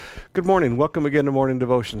Good morning. Welcome again to Morning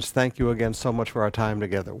Devotions. Thank you again so much for our time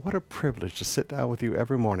together. What a privilege to sit down with you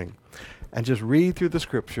every morning and just read through the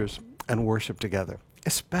scriptures and worship together,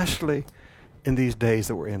 especially in these days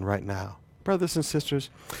that we're in right now. Brothers and sisters,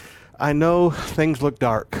 I know things look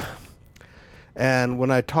dark. And when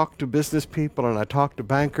I talk to business people and I talk to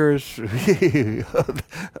bankers,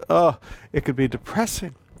 oh, it could be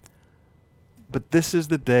depressing. But this is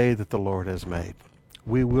the day that the Lord has made.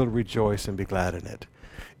 We will rejoice and be glad in it.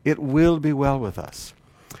 It will be well with us.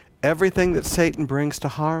 Everything that Satan brings to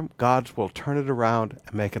harm, God will turn it around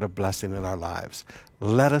and make it a blessing in our lives.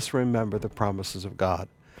 Let us remember the promises of God.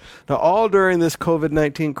 Now, all during this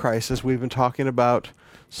COVID-19 crisis, we've been talking about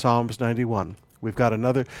Psalms 91. We've got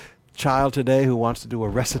another child today who wants to do a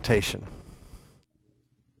recitation.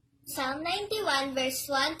 Psalm 91 verse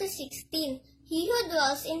 1 to 16. He who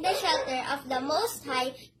dwells in the shelter of the Most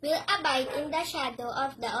High will abide in the shadow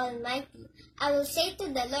of the Almighty. I will say to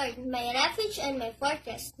the Lord, my refuge and my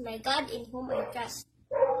fortress, my God in whom I trust.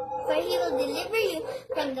 For he will deliver you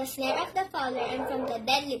from the snare of the fowler and from the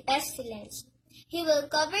deadly pestilence. He will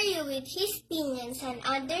cover you with his pinions, and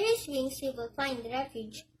under his wings you will find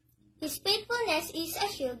refuge. His faithfulness is a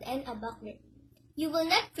shield and a buckler. You will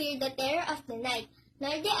not fear the terror of the night,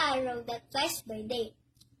 nor the arrow that flies by day,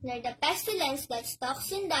 nor the pestilence that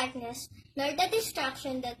stalks in darkness, nor the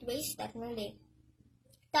destruction that wastes at noonday.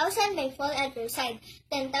 1,000 may fall at your side,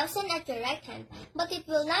 10,000 at your right hand, but it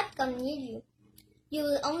will not come near you. You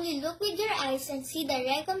will only look with your eyes and see the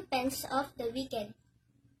recompense of the wicked.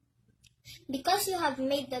 Because you have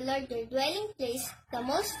made the Lord your dwelling place, the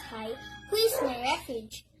Most High, who is my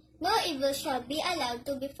refuge, no evil shall be allowed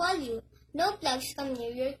to befall you, no plagues come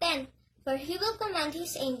near your tent. For he will command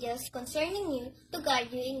his angels concerning you to guard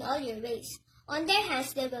you in all your ways. On their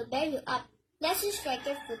hands they will bear you up, lest you strike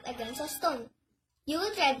your foot against a stone. You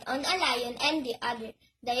will tread on a lion and the adder,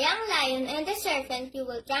 the young lion and the serpent you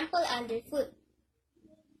will trample underfoot.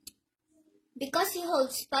 Because he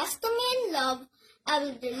holds fast to me in love, I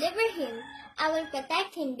will deliver him. I will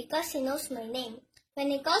protect him because he knows my name.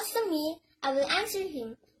 When he calls to me, I will answer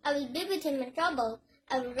him. I will be with him in trouble.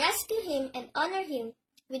 I will rescue him and honor him.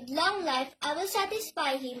 With long life, I will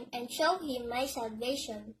satisfy him and show him my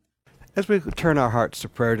salvation. As we turn our hearts to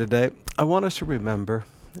prayer today, I want us to remember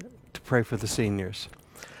to pray for the seniors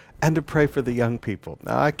and to pray for the young people.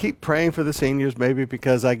 Now, I keep praying for the seniors maybe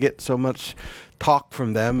because I get so much talk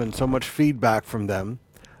from them and so much feedback from them.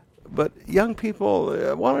 But young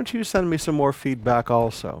people, why don't you send me some more feedback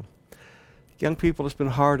also? Young people, it's been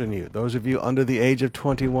hard on you. Those of you under the age of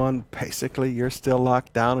 21, basically you're still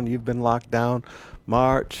locked down and you've been locked down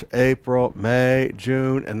March, April, May,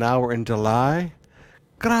 June, and now we're in July.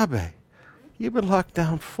 Grabe. You've been locked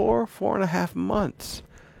down 4.5 months.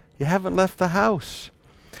 You haven't left the house.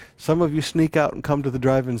 Some of you sneak out and come to the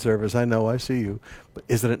drive-in service. I know, I see you. But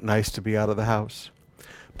isn't it nice to be out of the house?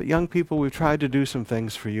 But young people, we've tried to do some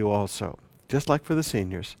things for you also, just like for the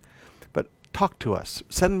seniors. But talk to us.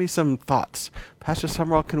 Send me some thoughts. Pastor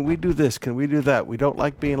Summerall, can we do this? Can we do that? We don't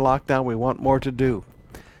like being locked down. We want more to do.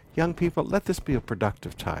 Young people, let this be a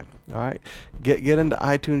productive time, all right? Get into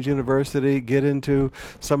iTunes University, get into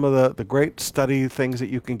some of the great study things that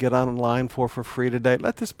you can get online for free today.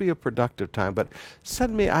 Let this be a productive time, but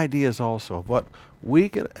send me ideas also of what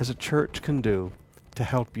we as a church can do to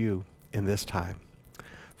help you in this time.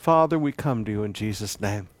 Father, we come to you in Jesus'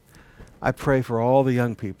 name. I pray for all the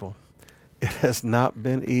young people. It has not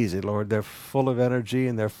been easy, Lord. They're full of energy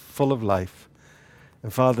and they're full of life.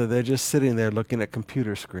 And Father, they're just sitting there looking at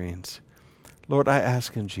computer screens. Lord, I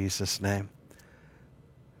ask in Jesus' name,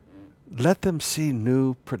 let them see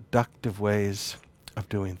new, productive ways of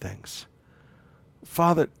doing things.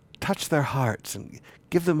 Father, touch their hearts and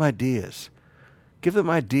give them ideas. Give them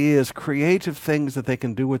ideas, creative things that they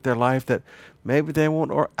can do with their life that maybe they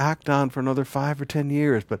won't act on for another 5 or 10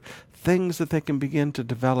 years, but things that they can begin to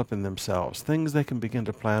develop in themselves, things they can begin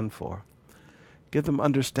to plan for. Give them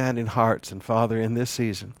understanding hearts. And Father, in this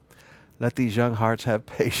season, let these young hearts have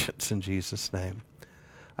patience in Jesus' name.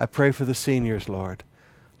 I pray for the seniors, Lord.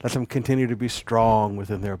 Let them continue to be strong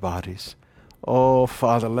within their bodies. Oh,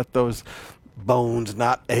 Father, let those bones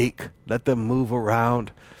not ache. Let them move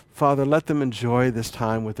around. Father, let them enjoy this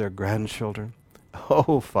time with their grandchildren.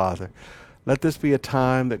 Oh, Father, let this be a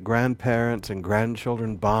time that grandparents and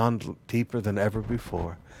grandchildren bond deeper than ever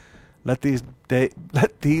before. Let these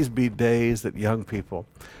be days that young people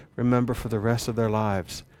remember for the rest of their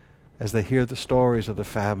lives as they hear the stories of the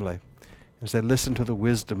family, as they listen to the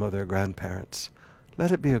wisdom of their grandparents.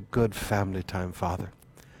 Let it be a good family time, Father.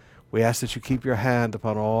 We ask that you keep your hand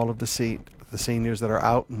upon all of the seniors that are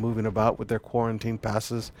out and moving about with their quarantine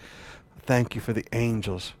passes. Thank you for the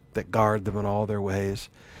angels that guard them in all their ways.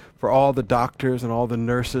 For all the doctors and all the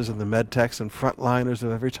nurses and the med techs and frontliners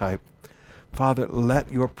of every type, Father,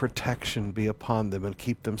 let your protection be upon them and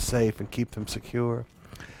keep them safe and keep them secure.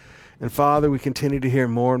 And Father, we continue to hear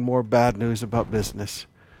more and more bad news about business.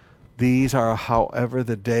 These are, however,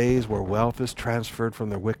 the days where wealth is transferred from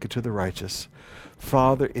the wicked to the righteous.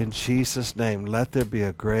 Father, in Jesus' name, let there be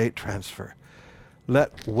a great transfer.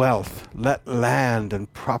 Let wealth, let land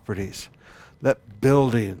and properties, let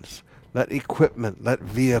buildings, let equipment, let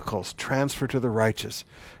vehicles transfer to the righteous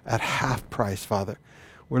at half price, Father.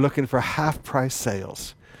 We're looking for half-price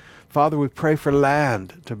sales. Father, we pray for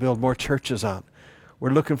land to build more churches on.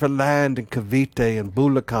 We're looking for land in Cavite and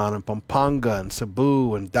Bulacan and Pampanga and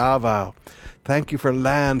Cebu and Davao. Thank you for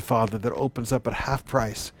land, Father, that opens up at half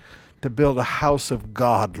price to build a house of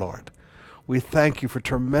God, Lord. We thank you for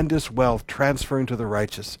tremendous wealth transferring to the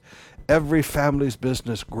righteous. Every family's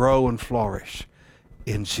business grow and flourish.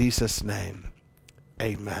 In Jesus' name,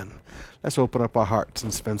 amen. Let's open up our hearts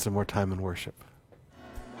and spend some more time in worship.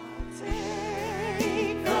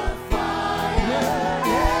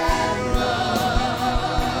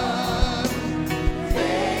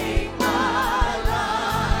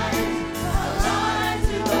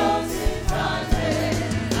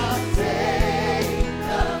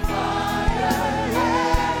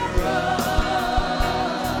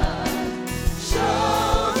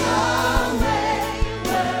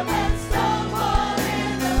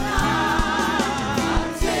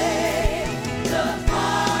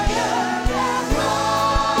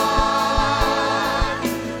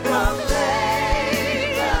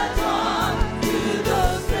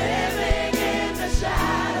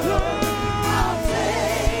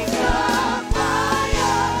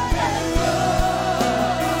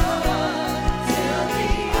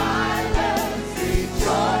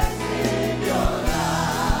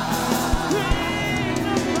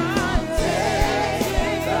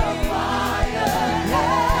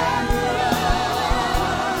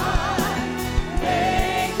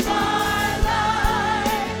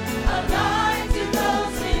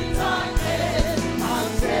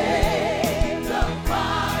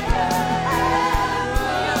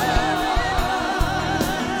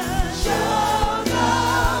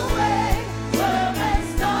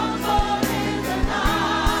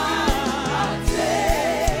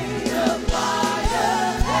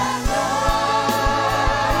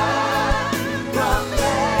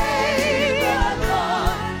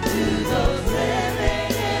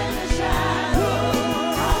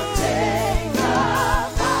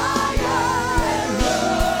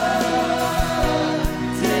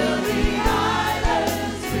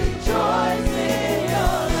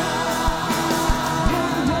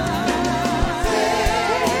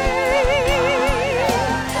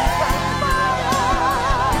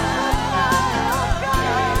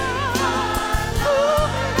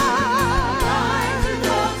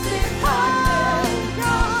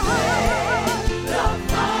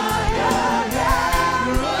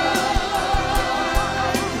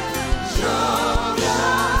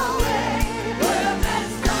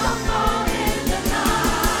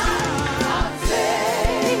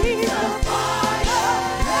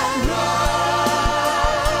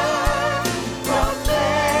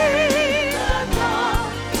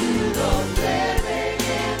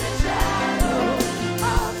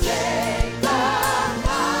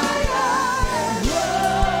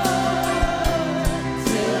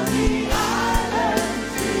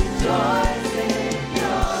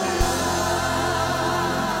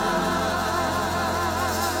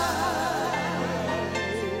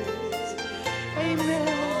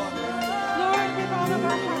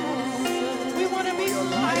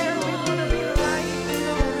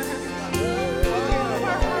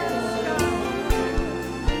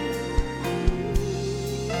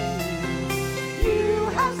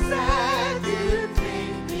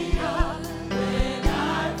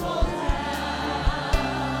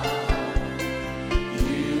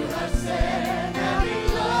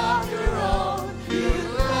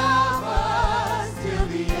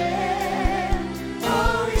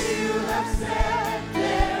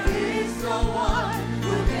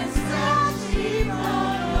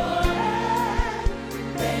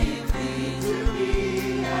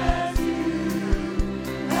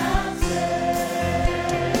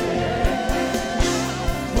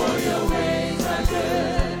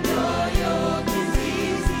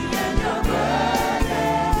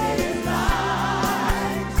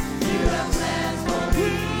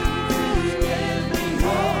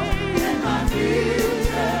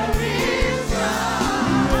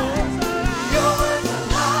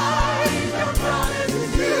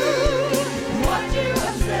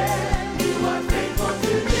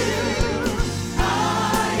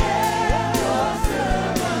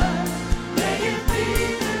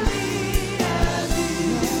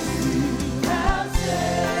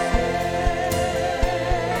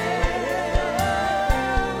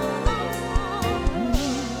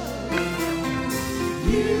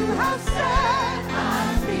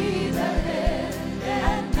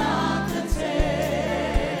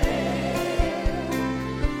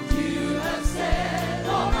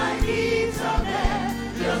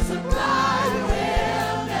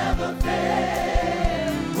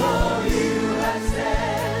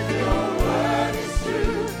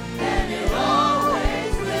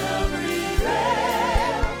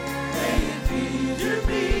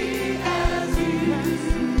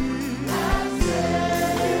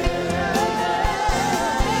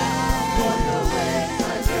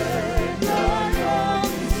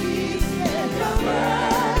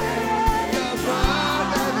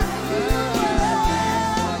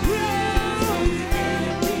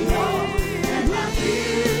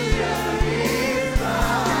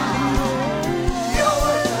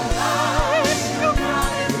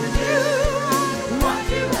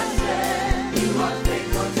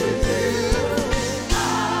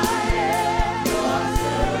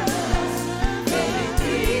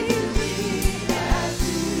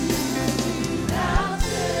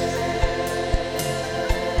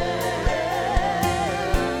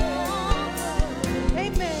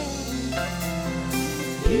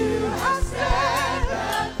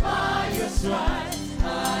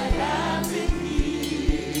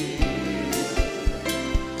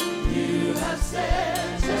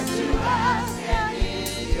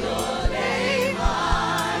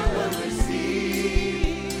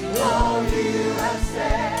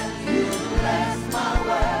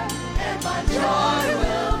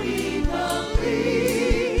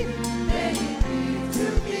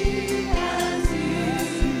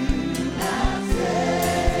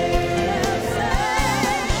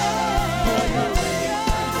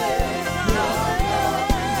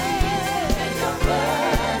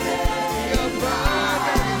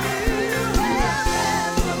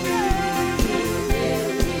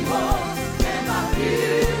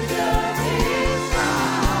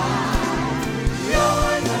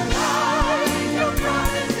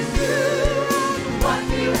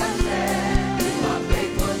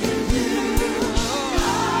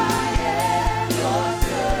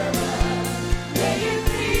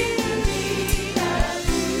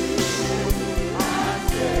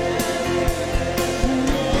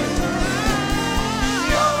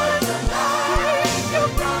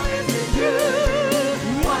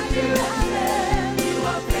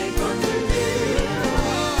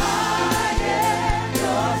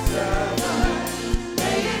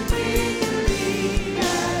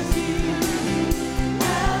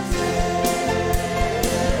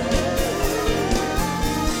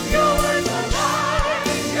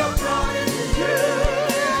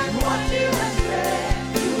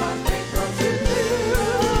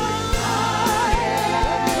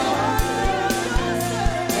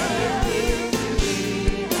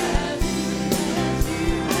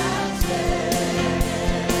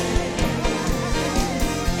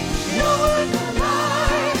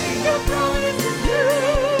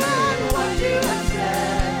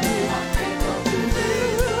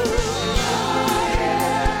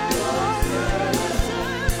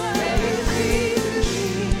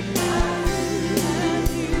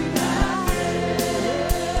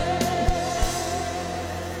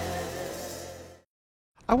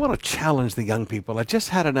 challenge the young people. I just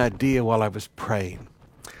had an idea while I was praying.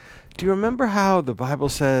 Do you remember how the Bible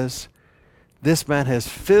says, this man has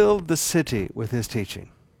filled the city with his teaching?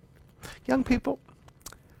 Young people,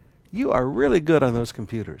 you are really good on those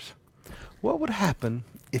computers. What would happen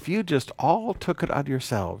if you just all took it on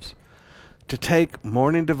yourselves to take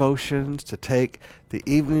morning devotions, to take the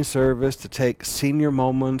evening service, to take senior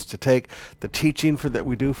moments, to take the teaching that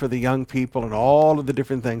we do for the young people and all of the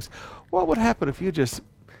different things? What would happen if you just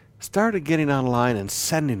started getting online and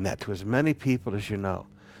sending that to as many people as you know?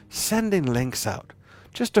 Sending links out,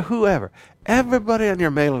 just to whoever. Everybody on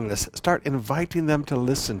your mailing list, start inviting them to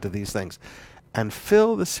listen to these things and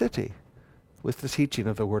fill the city with the teaching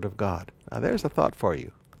of the Word of God. Now there's a thought for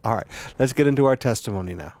you. All right, let's get into our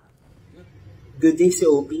testimony now. Good day,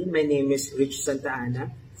 COP. My name is Rich Santa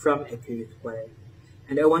Ana from Echo Youth Choir.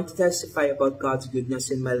 And I want to testify about God's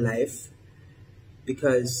goodness in my life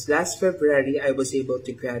because last February I was able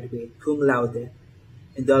to graduate cum laude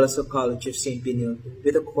in De La Salle College of St. Benilde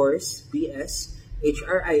with a course BS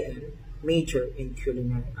HRIN major in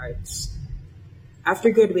culinary arts. After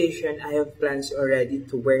graduation, I have plans already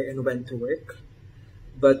to where and when to work,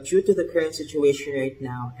 but due to the current situation right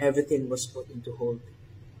now, everything was put into hold.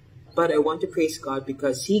 But I want to praise God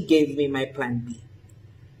because He gave me my plan B,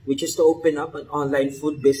 which is to open up an online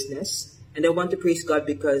food business. And I want to praise God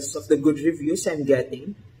because of the good reviews I'm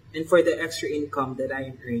getting and for the extra income that I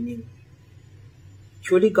am earning.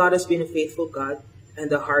 Truly, God has been a faithful God, and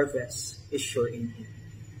the harvest is sure in Him.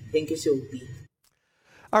 Thank you, COP.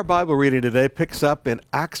 Our Bible reading today picks up in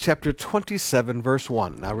Acts chapter 27, verse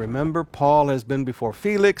 1. Now remember, Paul has been before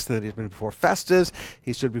Felix, then he's been before Festus,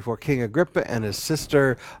 he stood before King Agrippa and his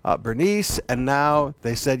sister Bernice, and now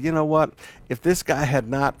they said, you know what, if this guy had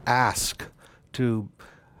not asked to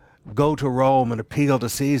go to Rome and appeal to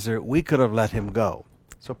Caesar, we could have let him go.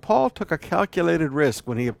 So Paul took a calculated risk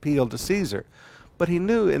when he appealed to Caesar, but he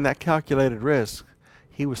knew in that calculated risk,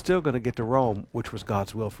 he was still going to get to Rome, which was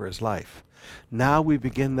God's will for his life. Now we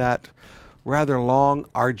begin that rather long,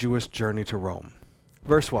 arduous journey to Rome.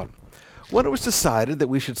 Verse 1. When it was decided that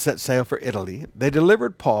we should set sail for Italy, they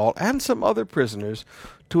delivered Paul and some other prisoners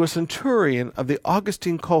to a centurion of the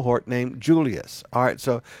Augustine cohort named Julius. All right,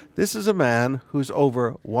 so this is a man who's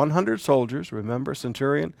over 100 soldiers. Remember,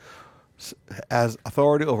 centurion has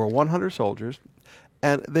authority over 100 soldiers,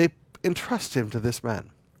 and they entrust him to this man.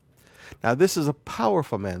 Now, this is a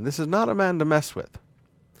powerful man. This is not a man to mess with.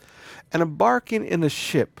 And embarking in a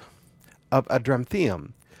ship of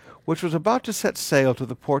Adramyttium, which was about to set sail to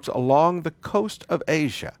the ports along the coast of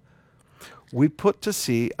Asia, we put to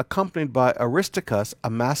sea, accompanied by Aristarchus, a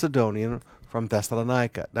Macedonian from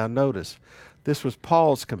Thessalonica. Now, notice, this was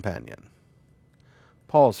Paul's companion,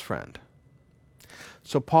 Paul's friend.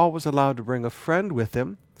 So Paul was allowed to bring a friend with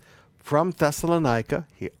him from Thessalonica,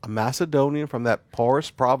 a Macedonian from that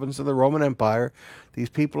porous province of the Roman Empire. These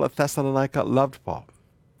people at Thessalonica loved Paul.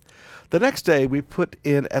 The next day we put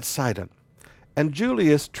in at Sidon, and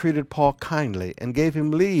Julius treated Paul kindly and gave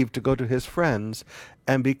him leave to go to his friends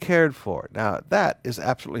and be cared for. Now that is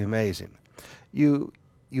absolutely amazing. You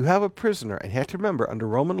have a prisoner, and you have to remember, under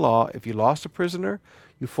Roman law, if you lost a prisoner,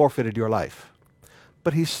 you forfeited your life.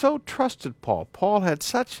 But he so trusted Paul. Paul had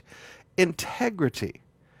such integrity.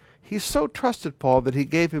 He so trusted Paul that he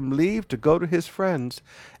gave him leave to go to his friends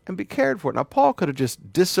and be cared for. Now, Paul could have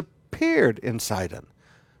just disappeared in Sidon,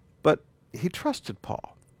 but he trusted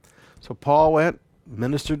Paul. So Paul went,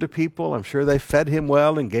 ministered to people. I'm sure they fed him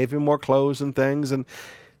well and gave him more clothes and things. And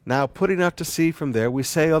now, putting out to sea from there, we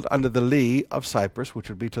sailed under the lee of Cyprus, which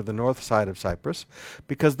would be to the north side of Cyprus,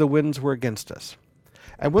 because the winds were against us.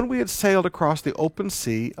 And when we had sailed across the open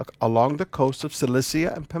sea along the coast of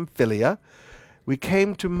Cilicia and Pamphylia, we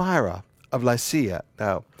came to Myra of Lycia.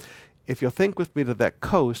 Now, if you'll think with me to that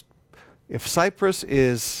coast, if Cyprus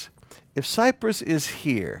is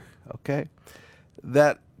here, okay,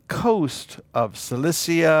 that coast of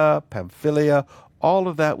Cilicia, Pamphylia, all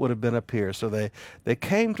of that would have been up here. So they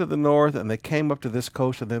came to the north and they came up to this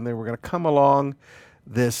coast, and then they were going to come along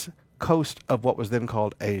this coast of what was then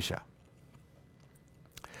called Asia.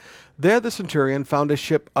 There the centurion found a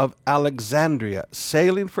ship of Alexandria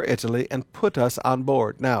sailing for Italy and put us on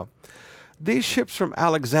board. Now, these ships from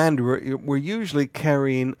Alexandria were usually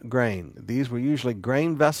carrying grain. These were usually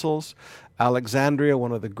grain vessels. Alexandria,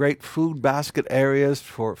 one of the great food basket areas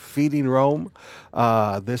for feeding Rome.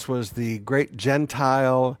 This was the great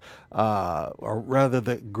Gentile, or rather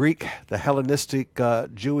the Greek, the Hellenistic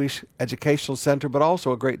Jewish educational center, but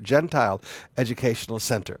also a great Gentile educational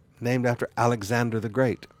center named after Alexander the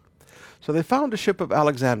Great. So they found a ship of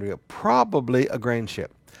Alexandria, probably a grain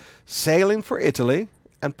ship, sailing for Italy,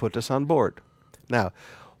 and put us on board. Now,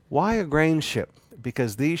 Why a grain ship?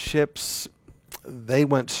 Because these ships, they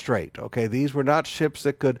went straight. Okay, these were not ships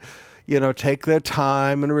that could, take their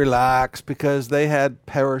time and relax because they had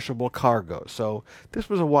perishable cargo. So this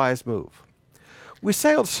was a wise move. We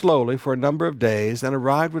sailed slowly for a number of days and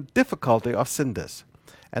arrived with difficulty off Sindus.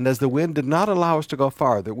 And as the wind did not allow us to go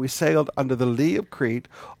farther, we sailed under the lee of Crete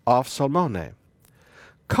off Salmone.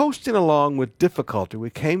 Coasting along with difficulty, we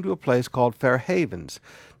came to a place called Fair Havens,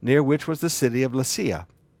 near which was the city of Lasea.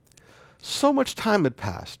 So much time had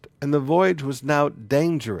passed, and the voyage was now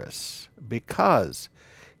dangerous, because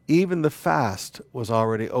even the fast was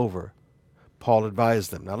already over. Paul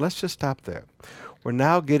advised them. Now let's just stop there. We're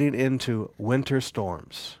now getting into winter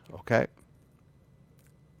storms, okay?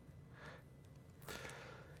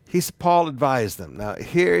 Paul advised them. Now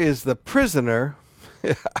here is the prisoner.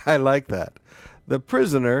 I like that. The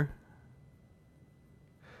prisoner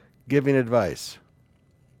giving advice.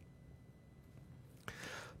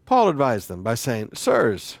 Paul advised them by saying,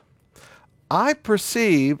 Sirs, I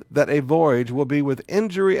perceive that a voyage will be with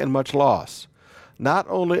injury and much loss, not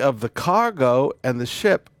only of the cargo and the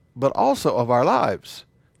ship, but also of our lives.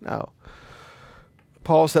 Now,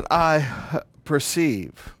 Paul said, I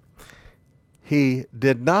perceive. He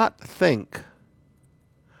did not think,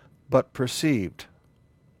 but perceived.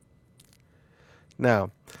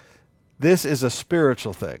 Now, this is a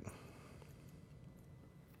spiritual thing.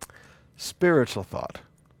 Spiritual thought.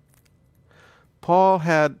 Paul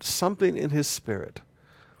had something in his spirit.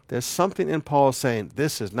 There's something in Paul saying,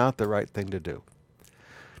 this is not the right thing to do.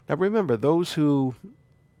 Now remember, those who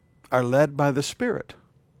are led by the Spirit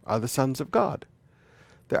are the sons of God.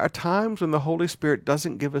 There are times when the Holy Spirit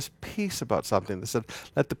doesn't give us peace about something. They said,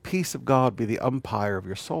 let the peace of God be the umpire of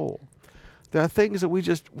your soul. There are things that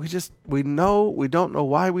we know, we don't know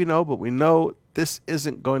why we know, but we know this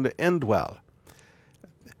isn't going to end well.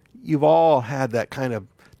 You've all had that kind of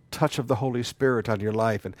touch of the Holy Spirit on your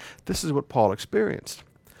life, and this is what Paul experienced.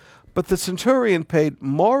 But the centurion paid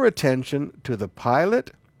more attention to the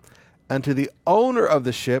pilot and to the owner of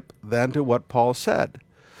the ship than to what Paul said.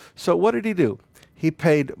 So what did he do? He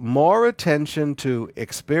paid more attention to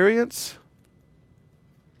experience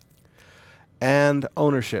and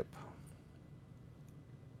ownership.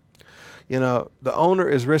 The owner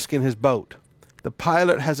is risking his boat. The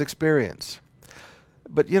pilot has experience.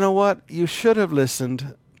 But you know what? You should have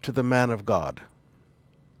listened to the man of God.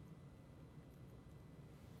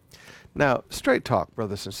 Now, straight talk,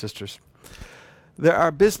 brothers and sisters. There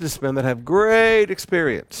are businessmen that have great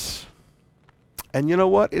experience. And you know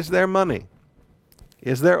what? It's their money.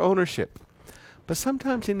 It's their ownership. But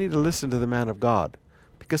sometimes you need to listen to the man of God.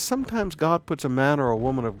 Because sometimes God puts a man or a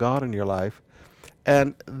woman of God in your life,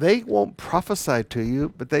 and they won't prophesy to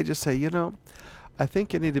you, but they just say, I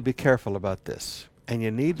think you need to be careful about this. And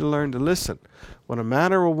you need to learn to listen. When a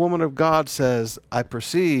man or a woman of God says, I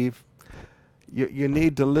perceive, you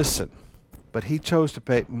need to listen. But he chose to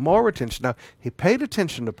pay more attention. Now, he paid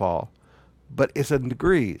attention to Paul, but it's in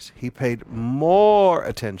degrees. He paid more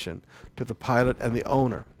attention to the pilot and the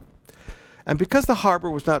owner. And because the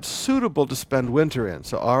harbor was not suitable to spend winter in,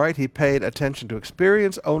 so all right, he paid attention to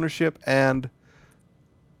experience, ownership, and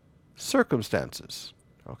circumstances.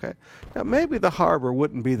 Okay. Now, maybe the harbor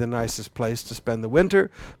wouldn't be the nicest place to spend the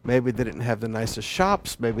winter. Maybe they didn't have the nicest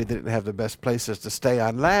shops. Maybe they didn't have the best places to stay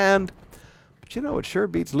on land. But it sure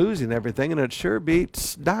beats losing everything, and it sure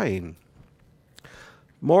beats dying.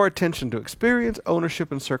 More attention to experience,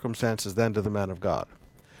 ownership, and circumstances than to the man of God.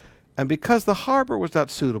 And because the harbor was not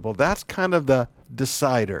suitable, that's kind of the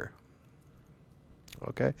decider.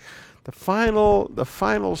 Okay? The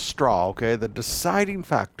final straw, okay, the deciding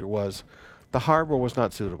factor was the harbor was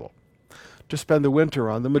not suitable to spend the winter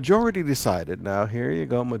on. The majority decided, now here you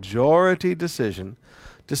go, majority decision,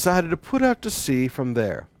 decided to put out to sea from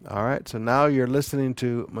there. All right, so now you're listening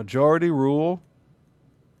to majority rule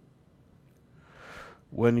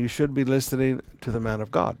when you should be listening to the man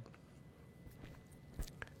of God.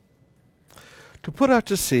 To put out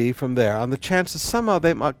to sea from there on the chance that somehow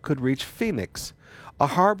they could reach Phoenix, a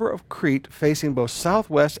harbor of Crete facing both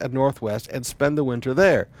southwest and northwest, and spend the winter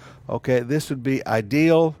there. Okay, this would be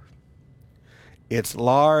ideal. It's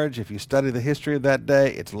large. If you study the history of that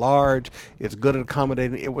day, it's large. It's good at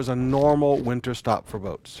accommodating. It was a normal winter stop for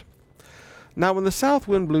boats. Now, when the south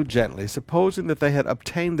wind blew gently, supposing that they had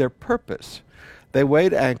obtained their purpose, they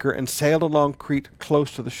weighed anchor and sailed along Crete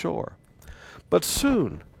close to the shore. But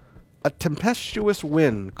soon, a tempestuous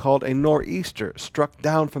wind called a nor'easter struck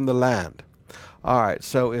down from the land. All right,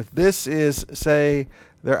 so if this is, say,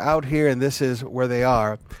 they're out here and this is where they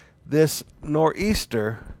are, this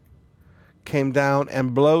nor'easter came down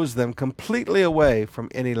and blows them completely away from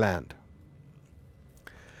any land.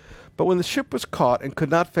 But when the ship was caught and could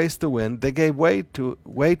not face the wind, they gave way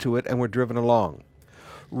to it and were driven along.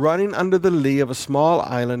 Running under the lee of a small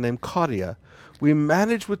island named Caudia, we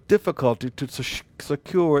managed with difficulty to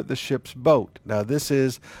secure the ship's boat. Now this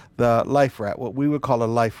is the life raft, what we would call a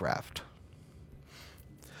life raft.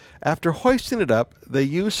 After hoisting it up, they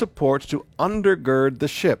used supports to undergird the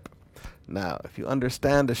ship. Now, if you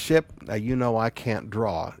understand a ship, now you know I can't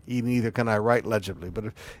draw, neither can I write legibly, but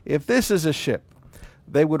if this is a ship,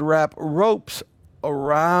 they would wrap ropes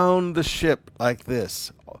around the ship like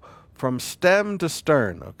this, from stem to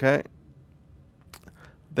stern, okay?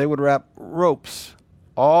 They would wrap ropes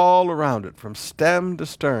all around it, from stem to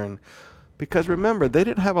stern, because remember, they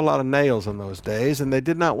didn't have a lot of nails in those days, and they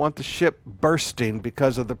did not want the ship bursting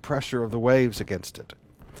because of the pressure of the waves against it,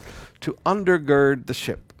 to undergird the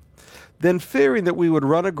ship. Then, fearing that we would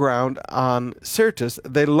run aground on Syrtis,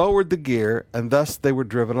 they lowered the gear, and thus they were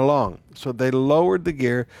driven along. So they lowered the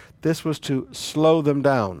gear. This was to slow them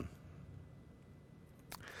down.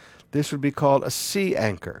 This would be called a sea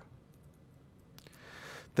anchor.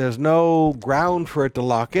 There's no ground for it to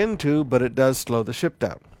lock into, but it does slow the ship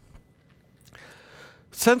down.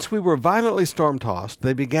 Since we were violently storm-tossed,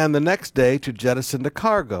 they began the next day to jettison the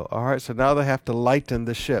cargo. All right, so now they have to lighten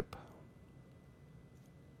the ship.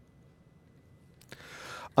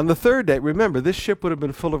 On the third day, remember, this ship would have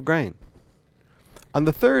been full of grain. On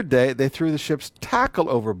the third day, they threw the ship's tackle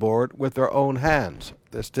overboard with their own hands.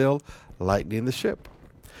 They're still lightening the ship.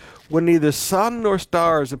 When neither sun nor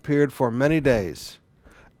stars appeared for many days,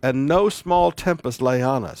 and no small tempest lay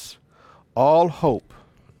on us, all hope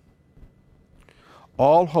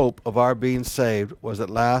of our being saved was at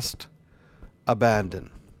last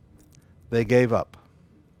abandoned. They gave up.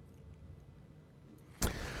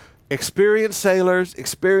 Experienced sailors,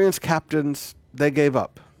 experienced captains, they gave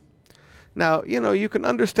up. Now, you can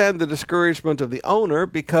understand the discouragement of the owner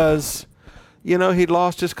because, he'd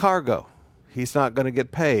lost his cargo. He's not going to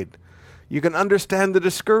get paid. You can understand the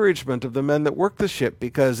discouragement of the men that work the ship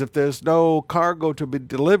because if there's no cargo to be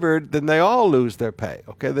delivered, then they all lose their pay.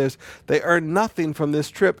 Okay, they earn nothing from this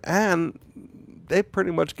trip and they've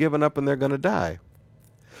pretty much given up and they're going to die.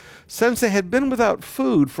 Since they had been without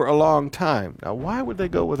food for a long time. Now, why would they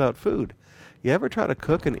go without food? You ever try to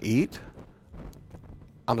cook and eat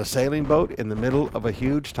on a sailing boat in the middle of a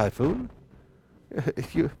huge typhoon?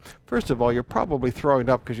 First of all, you're probably throwing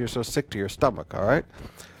up because you're so sick to your stomach, all right?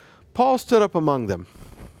 Paul stood up among them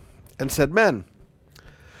and said, "Men,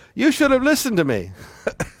 you should have listened to me."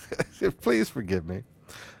 Please forgive me,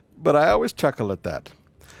 but I always chuckle at that.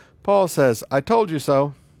 Paul says, "I told you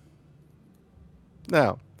so."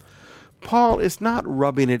 Now, Paul is not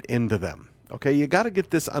rubbing it into them. Okay, you got to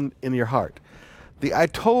get this in your heart. The "I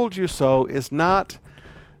told you so" is not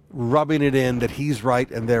rubbing it in that he's right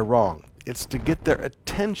and they're wrong. It's to get their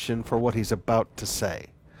attention for what he's about to say.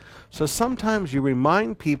 So sometimes you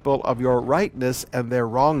remind people of your rightness and their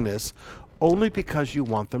wrongness only because you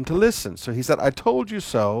want them to listen. So he said, "I told you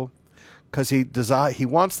so," because he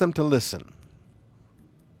wants them to listen.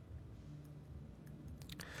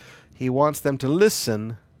 He wants them to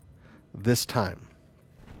listen this time.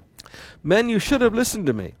 "Men, you should have listened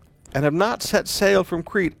to me and have not set sail from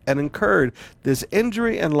Crete and incurred this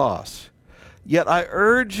injury and loss. Yet I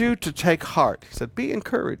urge you to take heart." He said, "Be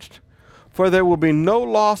encouraged. For there will be no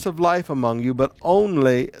loss of life among you, but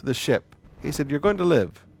only the ship." He said, "You're going to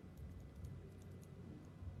live."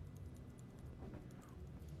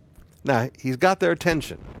 Now, he's got their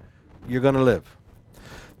attention. You're going to live.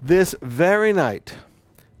 "This very night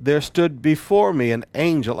there stood before me an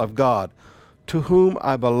angel of God, to whom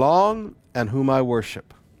I belong and whom I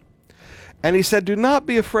worship. And he said, 'Do not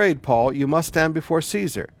be afraid, Paul. You must stand before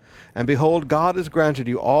Caesar. And behold, God has granted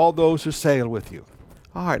you all those who sail with you.'"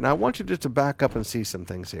 All right, now I want you just to back up and see some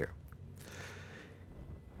things here.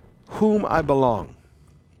 Whom I belong.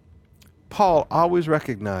 Paul always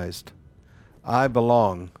recognized, I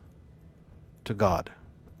belong to God.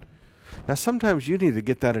 Now sometimes you need to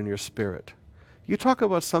get that in your spirit. You talk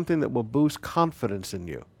about something that will boost confidence in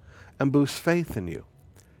you and boost faith in you.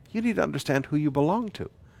 You need to understand who you belong to.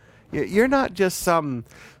 You're not just some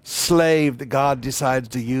slave that God decides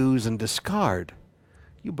to use and discard.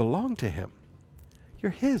 You belong to him.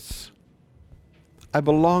 You're his. I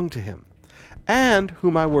belong to him, and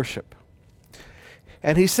whom I worship.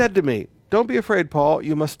 And he said to me, "Don't be afraid, Paul.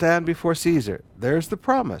 You must stand before Caesar." There's the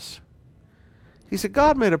promise. He said,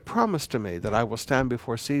 God made a promise to me that I will stand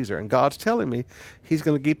before Caesar, and God's telling me he's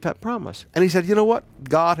going to keep that promise. And he said, you know what?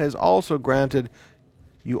 God has also granted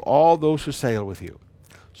you all those who sail with you.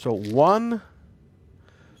 So one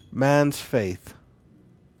man's faith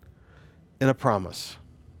in a promise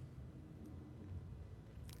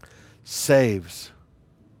saves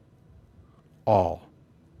all.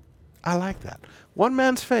 I like that. One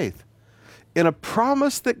man's faith in a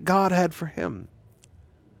promise that God had for him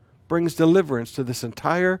brings deliverance to this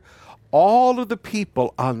entire, all of the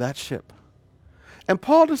people on that ship. And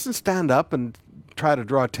Paul doesn't stand up and try to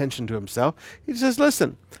draw attention to himself. He says,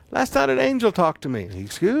 listen, last night an angel talked to me.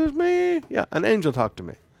 Excuse me? Yeah, an angel talked to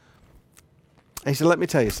me. And he said, let me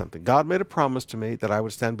tell you something. God made a promise to me that I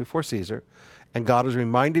would stand before Caesar, and God is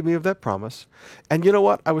reminding me of that promise. And you know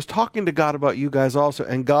what? I was talking to God about you guys also,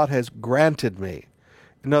 and God has granted me.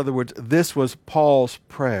 In other words, this was Paul's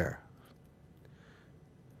prayer.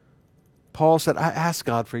 Paul said, I asked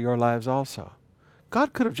God for your lives also.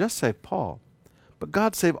 God could have just saved Paul, but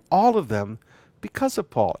God saved all of them because of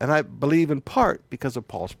Paul. And I believe in part because of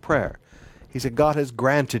Paul's prayer. He said, God has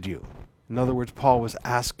granted you. In other words, Paul was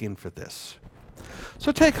asking for this.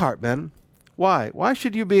 So take heart, men. Why? Why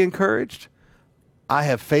should you be encouraged? I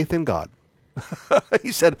have faith in God.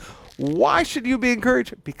 He said, why should you be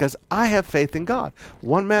encouraged? Because I have faith in God.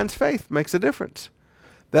 One man's faith makes a difference.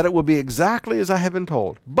 That it will be exactly as I have been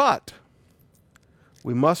told. But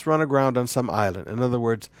we must run aground on some island. In other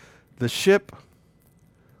words, the ship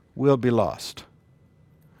will be lost,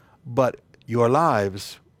 but your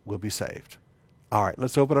lives will be saved. All right,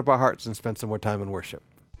 let's open up our hearts and spend some more time in worship.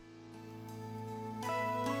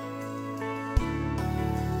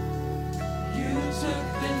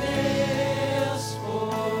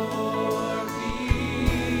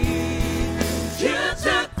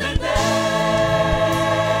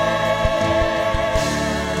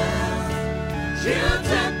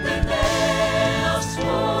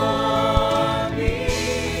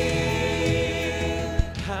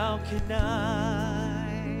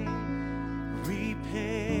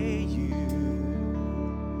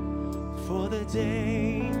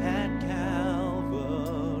 Day at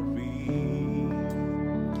Calvary,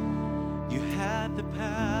 you had the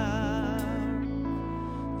power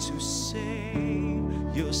to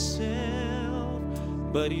save yourself,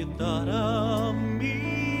 but you thought of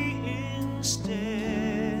me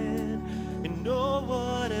instead. And oh,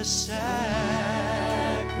 what a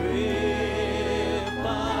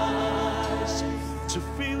sacrifice to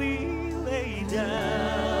freely lay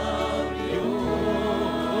down your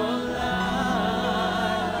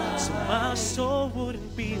my soul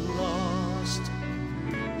wouldn't be lost.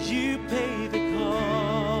 You paid the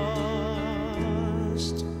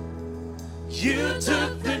cost. You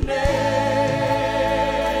took the nails.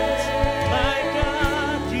 My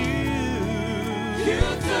God, you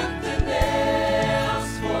took the nails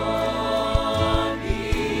for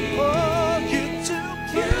me. Oh, you took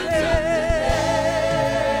the nails.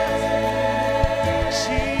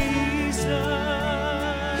 Jesus,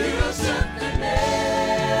 you took the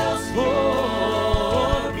nails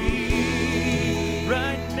for me.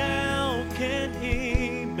 Right now, can't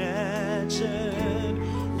imagine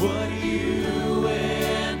what you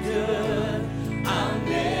endured. I'll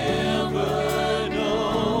never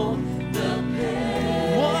know the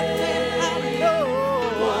pain. One thing I know,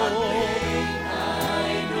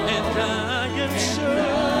 and I am sure,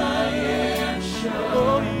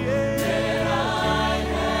 oh yeah, that I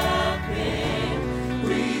have been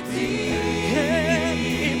redeemed. Can't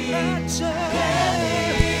imagine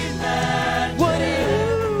what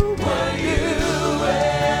you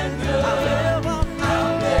endured.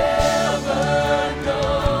 I'll never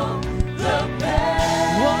know the pain.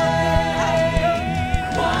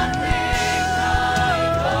 One thing I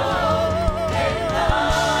know, and I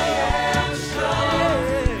am sure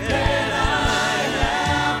that I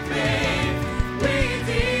have been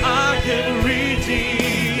redeemed. I am redeemed.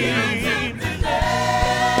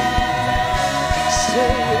 Say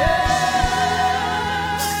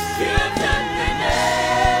you took the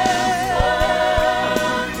nails for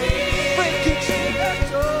me. Thank you, Jesus.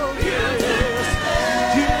 You took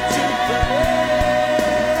the nails.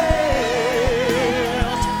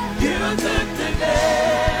 You took the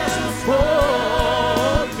nails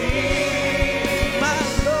for me. My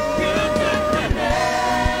Lord, you took the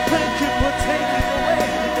nails. Thank you for taking away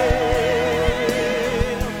the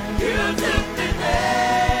nails. You took the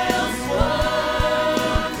nails for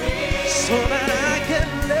me, so that I can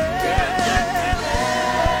live.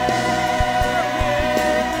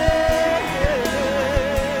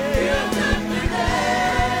 You took the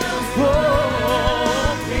nails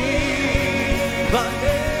for me.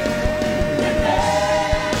 The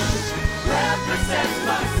nails represent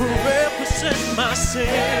my sin.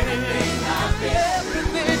 Everything I've been through.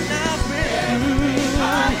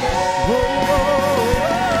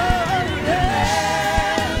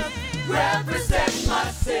 Represent my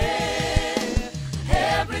sin.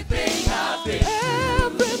 Everything I've been through.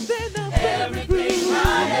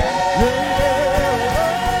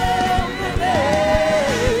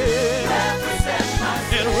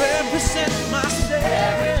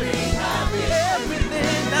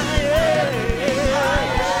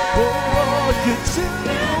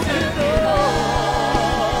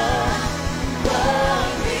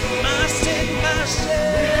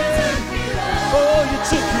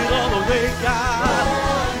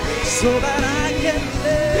 so that I can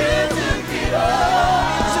live. You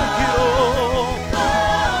took it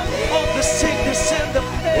all the sickness and the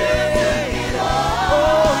pain.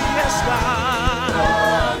 Oh, yes,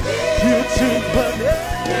 God. You took my name.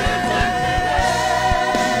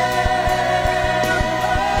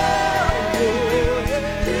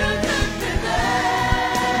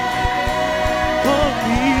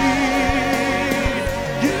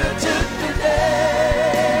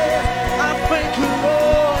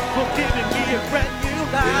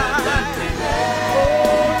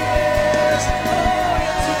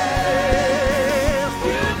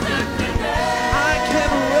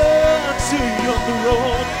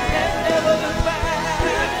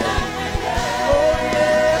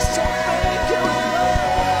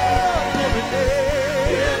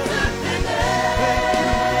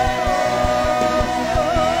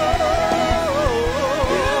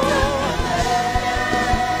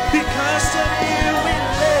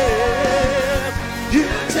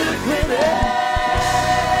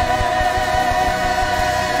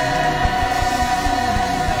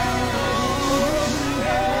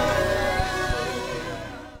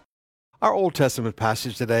 Our Old Testament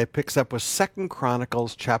passage today picks up with 2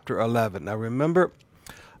 Chronicles chapter 11. Now remember,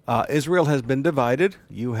 Israel has been divided.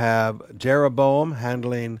 You have Jeroboam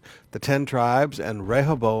handling the 10 tribes and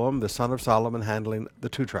Rehoboam, the son of Solomon, handling the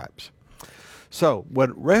 2 tribes. So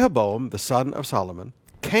when Rehoboam, the son of Solomon,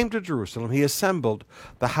 came to Jerusalem, he assembled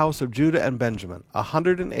the house of Judah and Benjamin,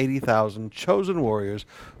 180,000 chosen warriors,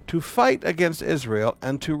 to fight against Israel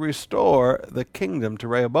and to restore the kingdom to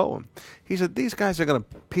Rehoboam. He said, these guys are going to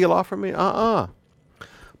peel off from me?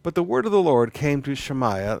 But the word of the Lord came to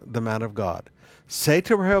Shemaiah, the man of God. Say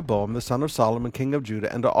to Rehoboam, the son of Solomon, king of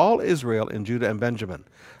Judah, and to all Israel in Judah and Benjamin,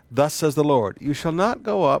 thus says the Lord, you shall not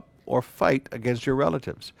go up or fight against your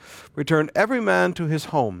relatives. Return every man to his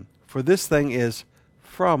home, for this thing is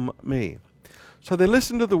from me. So they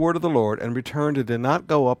listened to the word of the Lord and returned and did not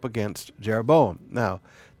go up against Jeroboam. Now,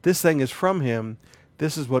 this thing is from him.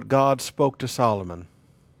 This is what God spoke to Solomon.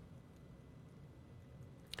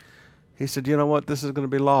 He said, you know what? This is going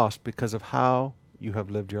to be lost because of how you have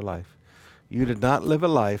lived your life. You did not live a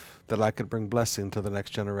life that I could bring blessing to the next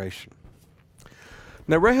generation.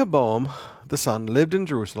 Now, Rehoboam, the son, lived in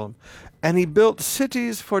Jerusalem, and he built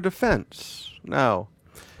cities for defense. Now,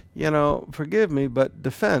 forgive me, but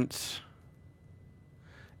defense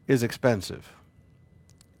is expensive.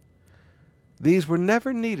 These were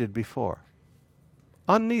never needed before.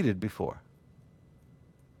 Unneeded before.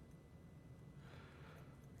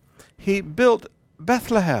 He built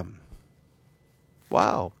Bethlehem.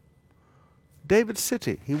 Wow. David's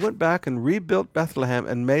city. He went back and rebuilt Bethlehem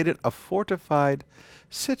and made it a fortified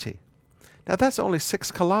city. Now that's only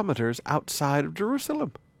 6 kilometers outside of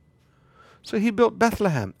Jerusalem. So he built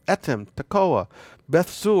Bethlehem, Etam, Tekoa,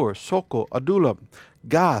 Bethzur, Soko, Adullam,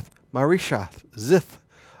 Gath, Marishath, Zith,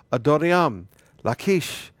 Adoniam,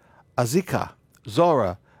 Lachish, Azekah,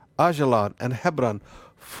 Zorah, Ajalon, and Hebron,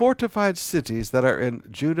 fortified cities that are in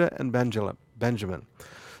Judah and Benjamin.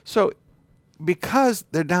 So because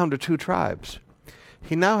they're down to 2 tribes,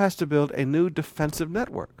 he now has to build a new defensive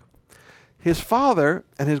network. His father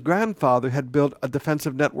and his grandfather had built a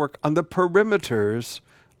defensive network on the perimeters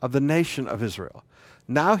of the nation of Israel.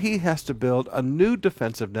 Now he has to build a new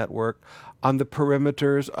defensive network on the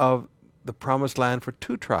perimeters of the promised land for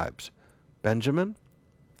 2 tribes, Benjamin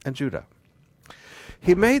and Judah.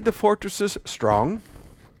 He made the fortresses strong,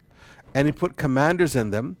 and he put commanders in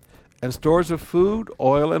them, and stores of food,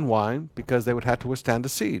 oil, and wine, because they would have to withstand a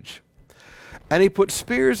siege. And he put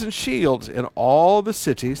spears and shields in all the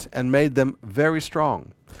cities and made them very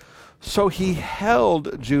strong. So he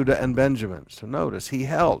held Judah and Benjamin. So notice, he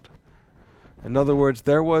held. In other words,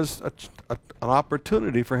 there was an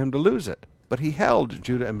opportunity for him to lose it, but he held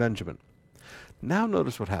Judah and Benjamin. Now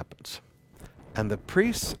notice what happens. And the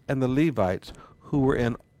priests and the Levites who were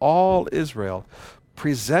in all Israel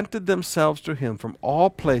presented themselves to him from all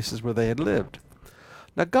places where they had lived.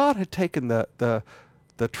 Now God had taken the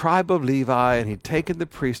tribe of Levi, and he'd taken the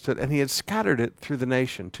priesthood, and he had scattered it through the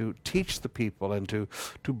nation to teach the people and to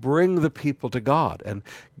bring the people to God, and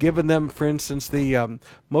given them, for instance,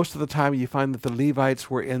 most of the time you find that the Levites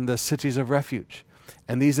were in the cities of refuge,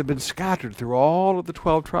 and these have been scattered through all of the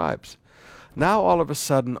 12 tribes. Now all of a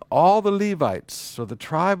sudden, all the Levites, so the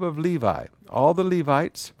tribe of Levi, all the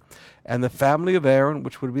Levites and the family of Aaron,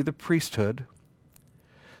 which would be the priesthood,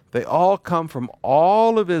 they all come from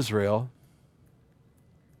all of Israel,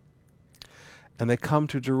 and they come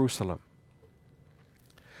to Jerusalem.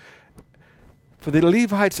 For the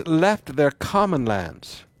Levites left their common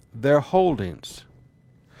lands, their holdings,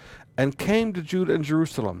 and came to Judah and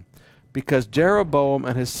Jerusalem, because Jeroboam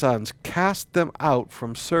and his sons cast them out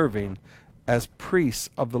from serving as priests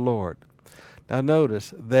of the Lord. Now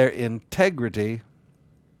notice, their integrity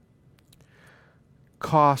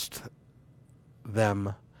cost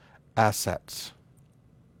them assets.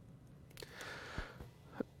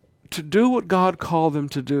 To do what God called them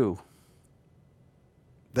to do,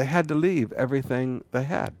 they had to leave everything they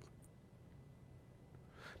had.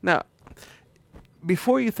 Now,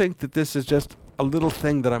 before you think that this is just a little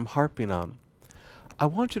thing that I'm harping on, I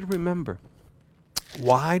want you to remember,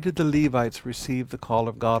 why did the Levites receive the call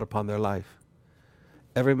of God upon their life?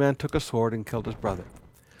 Every man took a sword and killed his brother.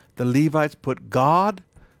 The Levites put God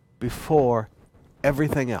before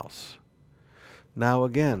everything else. Now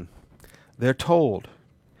again, they're told,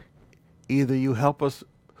 either you help us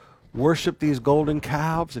worship these golden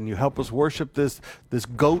calves and you help us worship this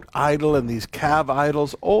goat idol and these calf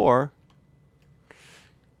idols, or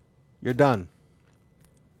you're done.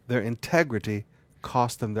 Their integrity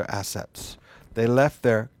cost them their assets. They left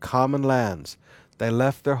their common lands. They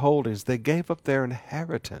left their holdings. They gave up their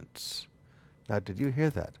inheritance. Now, did you hear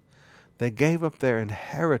that? They gave up their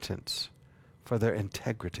inheritance for their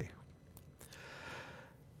integrity.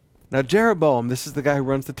 Now, Jeroboam, this is the guy who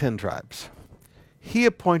runs the 10 tribes. He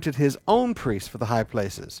appointed his own priests for the high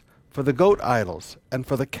places, for the goat idols, and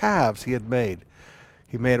for the calves he had made.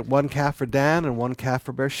 He made one calf for Dan and one calf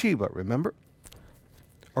for Beersheba, remember?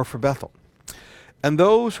 Or for Bethel. And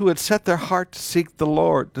those who had set their heart to seek the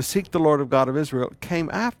Lord of God of Israel,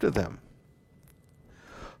 came after them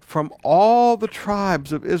from all the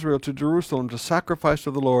tribes of Israel to Jerusalem to sacrifice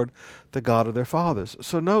to the Lord, the God of their fathers.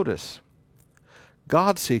 So notice,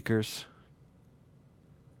 God seekers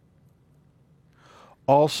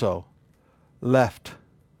also left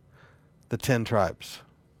the 10 tribes.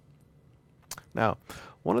 Now,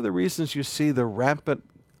 one of the reasons you see the rampant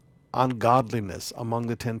ungodliness among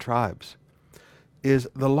the 10 tribes is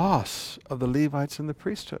the loss of the Levites in the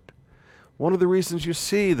priesthood. One of the reasons you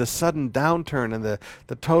see the sudden downturn and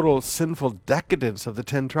the total sinful decadence of the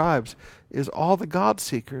 10 tribes is all the God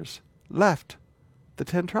seekers left the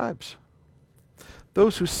 10 tribes.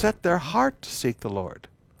 Those who set their heart to seek the Lord,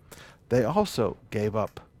 they also gave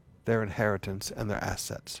up their inheritance and their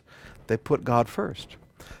assets. They put God first.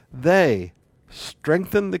 They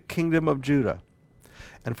strengthened the kingdom of Judah.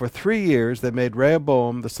 And for 3 years they made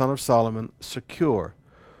Rehoboam, the son of Solomon, secure.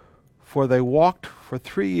 For they walked for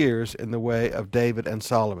 3 years in the way of David and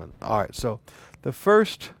Solomon. All right, so the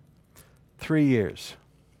first 3 years.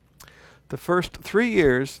 The first 3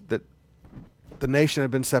 years that the nation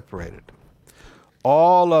had been separated.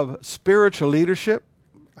 All of spiritual leadership,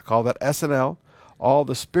 I call that SNL, all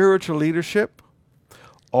the spiritual leadership,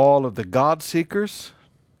 all of the God seekers,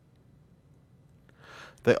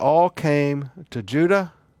 they all came to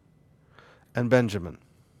Judah and Benjamin,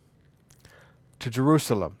 to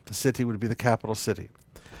Jerusalem. The city would be the capital city.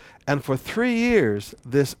 And for 3 years,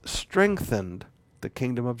 this strengthened the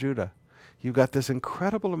kingdom of Judah. You got this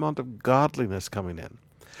incredible amount of godliness coming in.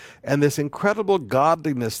 And this incredible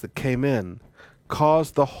godliness that came in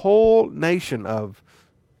caused the whole nation of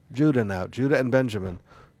Judah and Benjamin,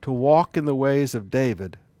 to walk in the ways of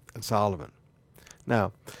David and Solomon.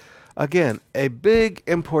 Now, again, a big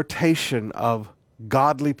importation of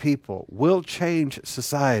godly people will change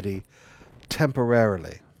society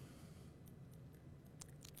temporarily.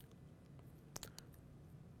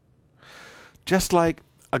 Just like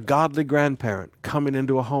a godly grandparent coming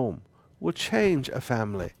into a home will change a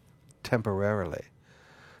family temporarily.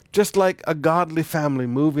 Just like a godly family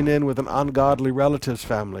moving in with an ungodly relative's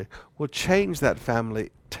family will change that family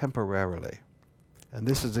temporarily. And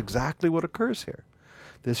this is exactly what occurs here.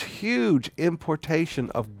 This huge importation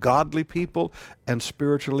of godly people and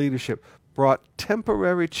spiritual leadership brought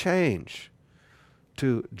temporary change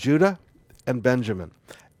to Judah and Benjamin,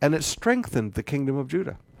 and it strengthened the kingdom of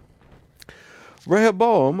Judah.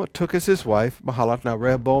 Rehoboam took as his wife Mahalath. Now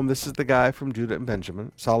Rehoboam, this is the guy from Judah and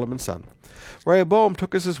Benjamin, Solomon's son. Rehoboam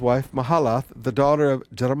took as his wife Mahalath, the daughter of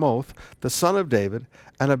Jeremoth, the son of David,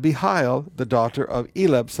 and Abihail, the daughter of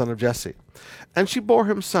Elab, son of Jesse. And she bore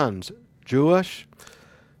him sons, Jeush,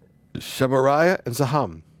 Shemariah, and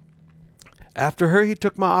Zaham. After her he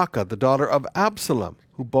took Maacah, the daughter of Absalom,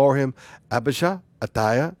 who bore him Abishah,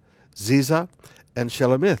 Athiah, Ziza, and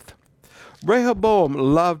Shelomith. Rehoboam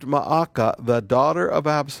loved Maacah, the daughter of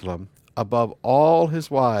Absalom, above all his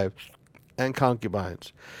wives and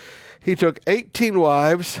concubines. He took 18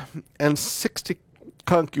 wives and 60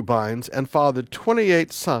 concubines and fathered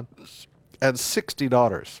 28 sons and 60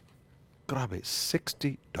 daughters. Grabe,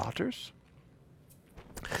 60 daughters?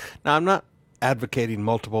 Now, I'm not advocating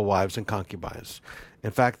multiple wives and concubines.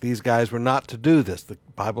 In fact, these guys were not to do this. The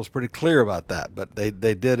Bible's pretty clear about that, but they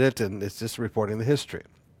did it, and it's just reporting the history.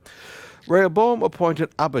 Rehoboam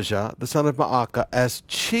appointed Abijah, the son of Maacah, as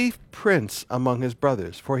chief prince among his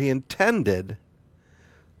brothers, for he intended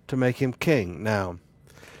to make him king. Now,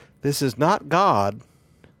 this is not God.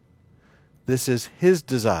 This is his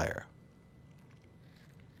desire.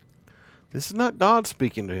 This is not God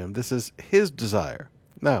speaking to him. This is his desire.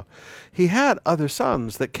 Now, he had other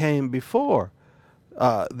sons that came before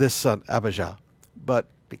this son, Abijah, but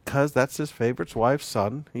because that's his favorite wife's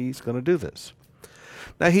son, he's going to do this.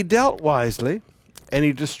 Now, he dealt wisely, and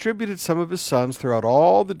he distributed some of his sons throughout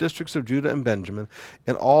all the districts of Judah and Benjamin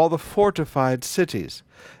and all the fortified cities.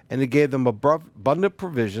 And he gave them abundant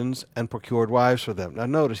provisions and procured wives for them. Now,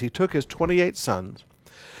 notice, he took his 28 sons,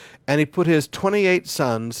 and he put his 28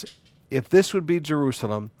 sons, if this would be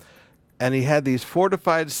Jerusalem, and he had these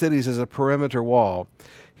fortified cities as a perimeter wall,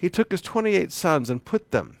 he took his 28 sons and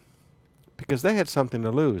put them, because they had something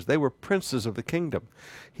to lose. They were princes of the kingdom.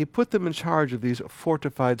 He put them in charge of these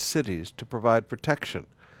fortified cities to provide protection.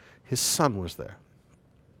 His son was there.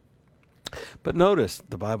 But notice,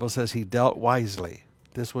 the Bible says he dealt wisely.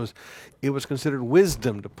 It was considered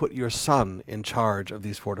wisdom to put your son in charge of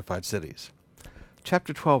these fortified cities.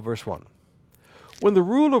 Chapter 12, verse 1. When the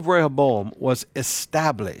rule of Rehoboam was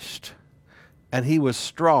established, and he was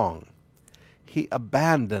strong, he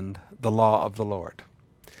abandoned the law of the Lord.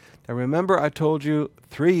 Now remember, I told you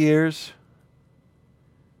 3 years,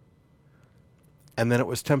 and then it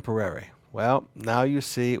was temporary. Well, now you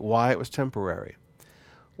see why it was temporary.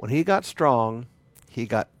 When he got strong, he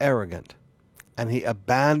got arrogant, and he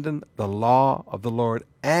abandoned the law of the Lord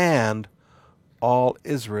and all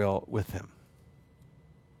Israel with him.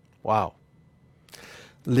 Wow.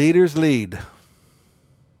 Leaders lead.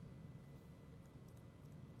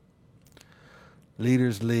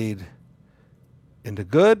 Leaders lead into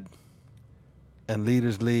good, and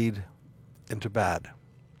leaders lead into bad.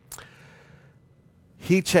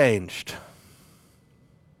 He changed.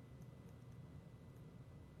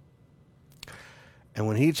 And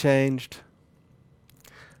when he changed,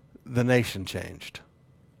 the nation changed.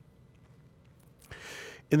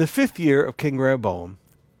 In the 5th year of King Rehoboam,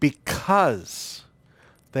 because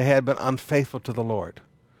they had been unfaithful to the Lord.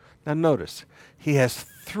 Now notice, he has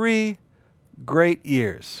 3 great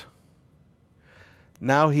years.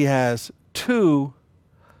 Now he has 2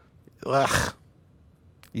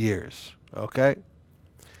 years, okay?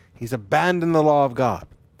 He's abandoned the law of God.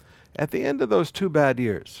 At the end of those 2 bad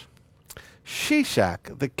years,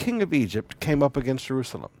 Shishak, the king of Egypt, came up against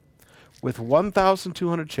Jerusalem with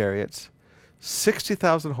 1,200 chariots,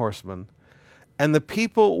 60,000 horsemen, and the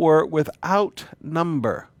people were without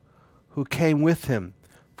number who came with him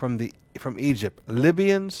from Egypt,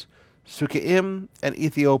 Libyans, Sukkiim, and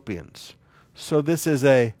Ethiopians. So this is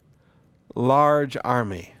a large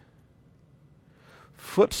army.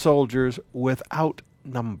 Foot soldiers without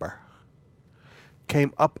number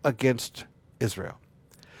came up against Israel.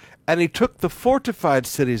 And he took the fortified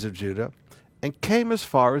cities of Judah and came as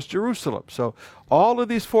far as Jerusalem. So all of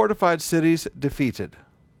these fortified cities defeated.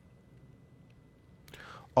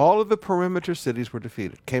 All of the perimeter cities were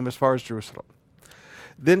defeated, came as far as Jerusalem.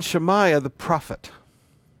 Then Shemaiah the prophet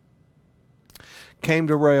came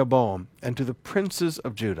to Rehoboam and to the princes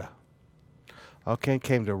of Judah. Okay,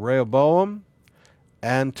 came to Rehoboam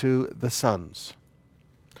and to the sons,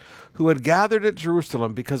 who had gathered at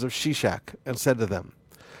Jerusalem because of Shishak, and said to them,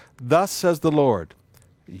 Thus says the Lord,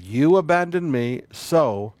 you abandoned me,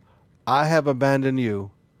 so I have abandoned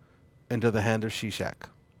you into the hand of Shishak.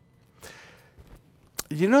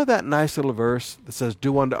 You know that nice little verse that says,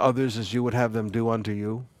 do unto others as you would have them do unto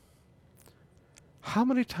you? How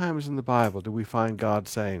many times in the Bible do we find God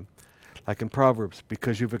saying, like in Proverbs,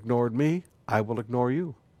 because you've ignored me, I will ignore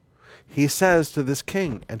you. He says to this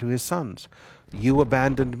king and to his sons, you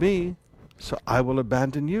abandoned me, so I will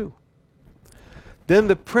abandon you. Then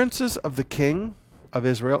the princes of the king of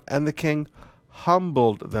Israel and the king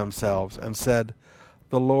humbled themselves and said,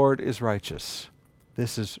 the Lord is righteous.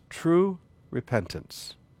 This is true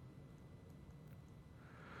repentance.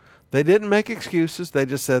 They didn't make excuses. They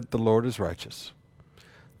just said, the Lord is righteous.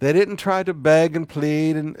 They didn't try to beg and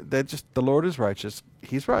plead, and they just, the Lord is righteous.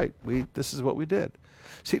 He's right. This is what we did.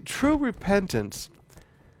 See, true repentance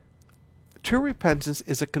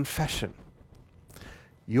is a confession.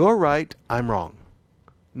 You're right, I'm wrong.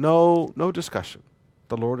 No discussion.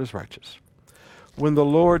 The Lord is righteous. When the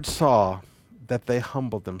Lord saw that they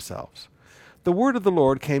humbled themselves, the word of the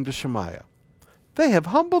Lord came to Shemaiah. They have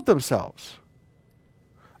humbled themselves.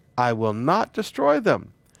 I will not destroy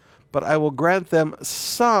them, but I will grant them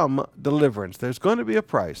some deliverance. There's going to be a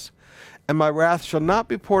price. And my wrath shall not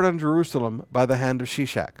be poured on Jerusalem by the hand of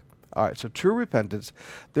Shishak. All right, so true repentance,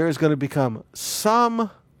 there is going to become some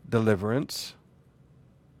deliverance,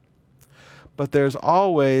 but there's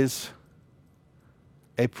always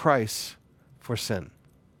a price for sin.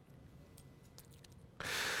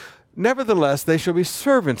 Nevertheless, they shall be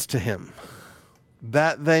servants to him,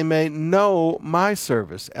 that they may know my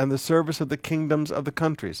service and the service of the kingdoms of the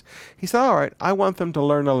countries. He said, all right, I want them to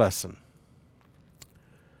learn a lesson.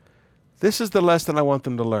 This is the lesson I want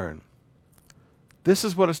them to learn. This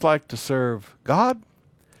is what it's like to serve God,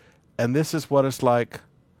 and this is what it's like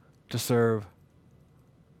to serve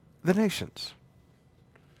the nations.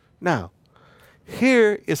 Now,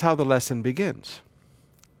 here is how the lesson begins.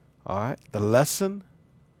 All right, the lesson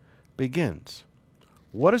begins.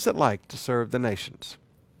 What is it like to serve the nations?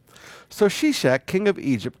 So Shishak, king of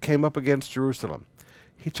Egypt, came up against Jerusalem.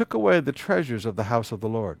 He took away the treasures of the house of the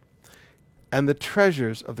Lord and the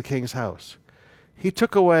treasures of the king's house. He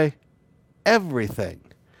took away everything.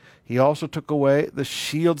 He also took away the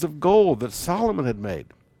shields of gold that Solomon had made.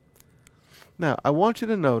 Now, I want you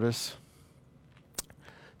to notice,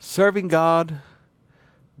 serving God,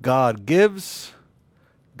 God gives,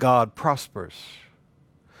 God prospers.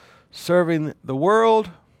 Serving the world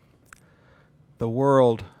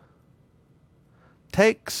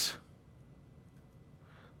takes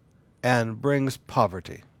and brings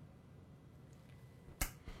poverty.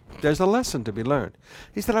 There's a lesson to be learned.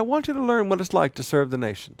 He said, I want you to learn what it's like to serve the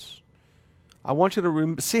nations. I want you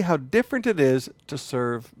to see how different it is to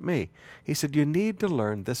serve me. He said, you need to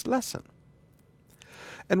learn this lesson.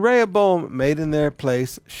 And Rehoboam made in their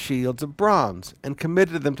place shields of bronze, and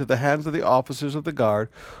committed them to the hands of the officers of the guard,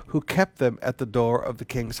 who kept them at the door of the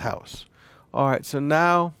king's house. All right, so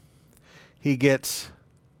now he gets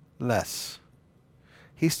less.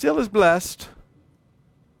 He still is blessed,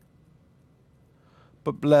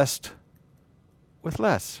 but blessed with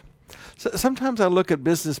less. So sometimes I look at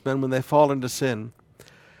businessmen when they fall into sin,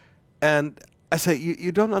 and I say,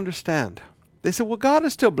 you don't understand. They say, well, God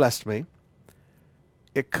has still blessed me.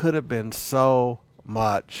 It could have been so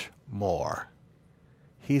much more.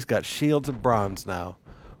 He's got shields of bronze now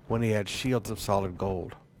when he had shields of solid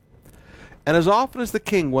gold. And as often as the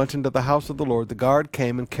king went into the house of the Lord, the guard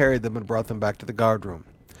came and carried them and brought them back to the guard room.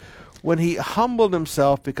 When he humbled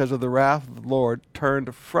himself because of the wrath of the Lord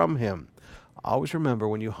turned from him. Always remember,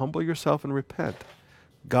 when you humble yourself and repent,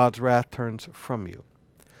 God's wrath turns from you,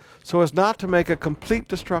 so as not to make a complete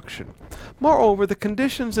destruction. Moreover, the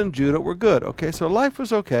conditions in Judah were good. Okay, so life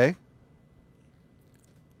was okay.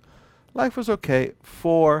 Life was okay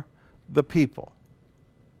for the people.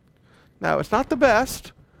 Now, it's not the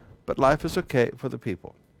best, but life is okay for the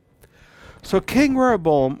people. So King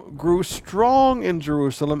Rehoboam grew strong in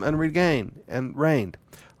Jerusalem and reigned.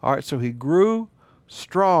 All right, so he grew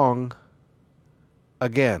strong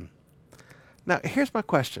again. Now, here's my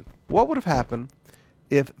question. What would have happened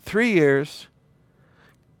if 3 years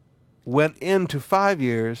went into 5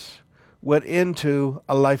 years, went into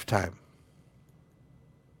a lifetime?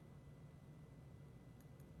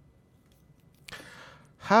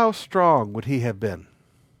 How strong would he have been?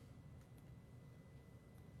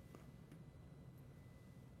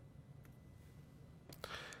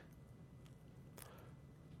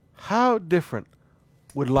 How different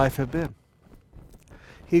would life have been?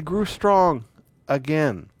 He grew strong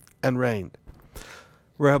again and reigned.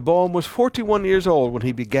 Rehoboam was 41 years old when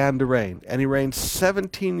he began to reign, and he reigned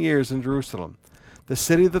 17 years in Jerusalem, the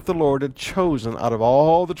city that the Lord had chosen out of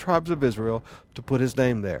all the tribes of Israel to put his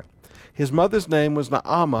name there. His mother's name was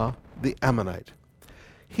Naamah the Ammonite.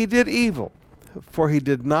 He did evil, for he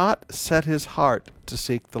did not set his heart to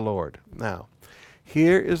seek the Lord. Now,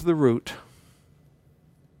 here is the root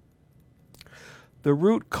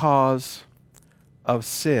cause of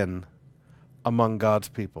sin among God's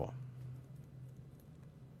people.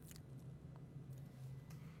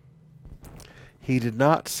 He did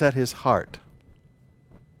not set his heart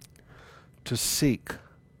to seek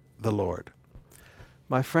the Lord.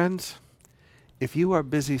 My friends, if you are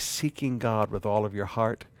busy seeking God with all of your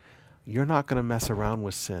heart, you're not going to mess around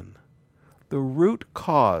with sin. The root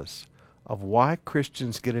cause of why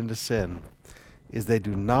Christians get into sin is they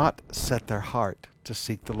do not set their heart to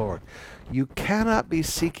seek the Lord. You cannot be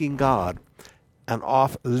seeking God and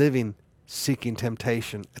off living seeking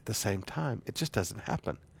temptation at the same time. It just doesn't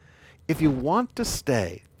happen. If you want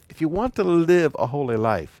to live a holy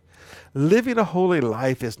life, living a holy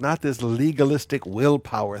life is not this legalistic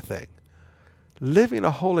willpower thing. Living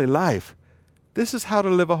a holy life, this is how to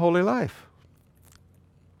live a holy life.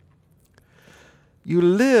 You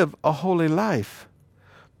live a holy life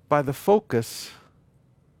by the focus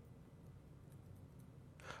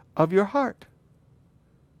of your heart.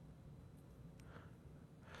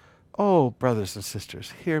 Oh, brothers and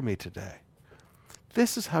sisters, hear me today.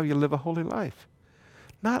 This is how you live a holy life.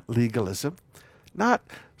 Not legalism, not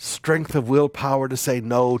strength of willpower to say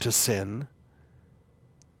no to sin.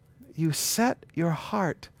 You set your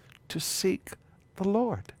heart to seek the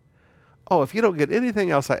Lord. Oh, if you don't get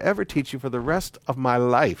anything else I ever teach you for the rest of my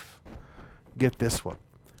life, get this one.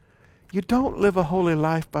 You don't live a holy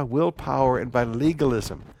life by willpower and by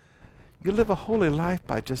legalism. You live a holy life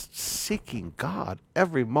by just seeking God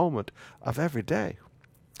every moment of every day.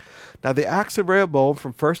 Now, the acts of Rehoboam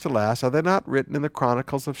from first to last, are they not written in the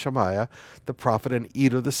chronicles of Shemaiah, the prophet, and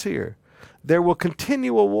Iddo the seer? There will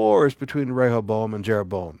continual wars between Rehoboam and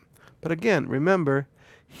Jeroboam. But again, remember,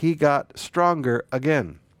 he got stronger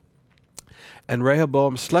again. And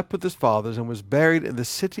Rehoboam slept with his fathers and was buried in the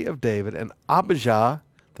city of David, and Abijah,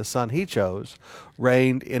 the son he chose,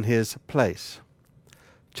 reigned in his place.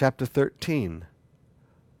 Chapter 13,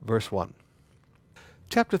 verse 1.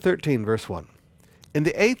 Chapter 13, verse 1. In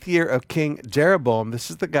the 8th year of King Jeroboam, this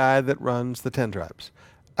is the guy that runs the 10 tribes,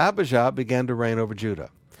 Abijah began to reign over Judah.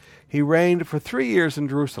 He reigned for 3 years in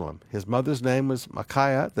Jerusalem. His mother's name was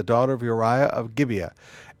Micaiah, the daughter of Uriah of Gibeah.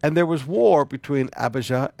 And there was war between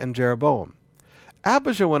Abijah and Jeroboam.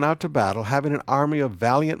 Abijah went out to battle, having an army of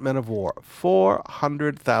valiant men of war,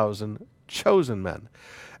 400,000 chosen men.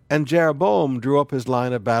 And Jeroboam drew up his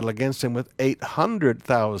line of battle against him with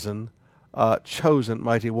 800,000 chosen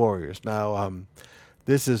mighty warriors. Now,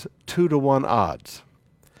 this is 2-to-1 odds.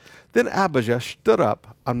 Then Abijah stood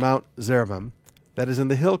up on Mount Zeramim, that is in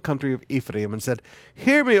the hill country of Ephraim, and said,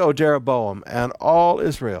 Hear me, O Jeroboam, and all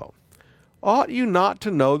Israel. Ought you not to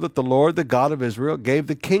know that the Lord, the God of Israel, gave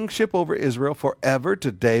the kingship over Israel forever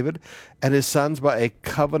to David and his sons by a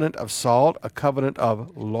covenant of salt, a covenant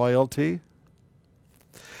of loyalty?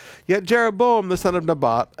 Yet Jeroboam, the son of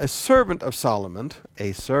Nebat, a servant of Solomon,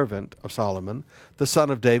 the son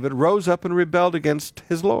of David, rose up and rebelled against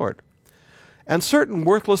his Lord. And certain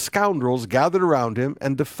worthless scoundrels gathered around him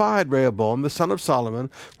and defied Rehoboam, the son of Solomon,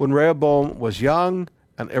 when Rehoboam was young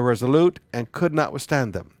and irresolute and could not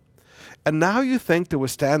withstand them. And now you think to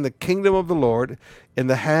withstand the kingdom of the Lord in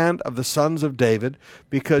the hand of the sons of David,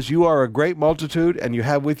 because you are a great multitude, and you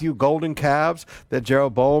have with you golden calves that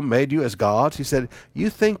Jeroboam made you as gods. He said,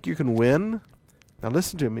 you think you can win? Now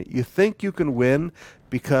listen to me. You think you can win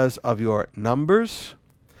because of your numbers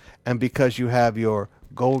and because you have your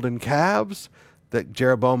golden calves that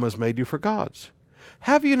Jeroboam has made you for gods.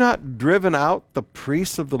 Have you not driven out the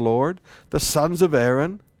priests of the Lord, the sons of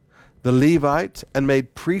Aaron, the Levites, and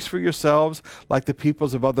made priests for yourselves like the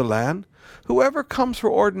peoples of other land? Whoever comes for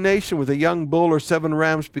ordination with a young bull or 7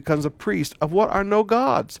 rams becomes a priest of what are no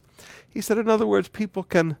gods. He said, in other words, people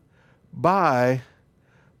can buy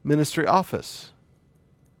ministry office.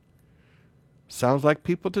 Sounds like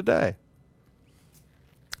people today.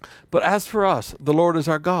 But as for us, the Lord is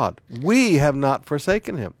our God. We have not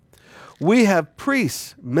forsaken him. We have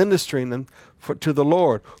priests ministering to the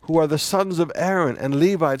Lord, who are the sons of Aaron and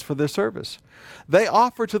Levites for their service. They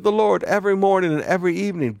offer to the Lord every morning and every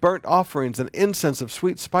evening burnt offerings and incense of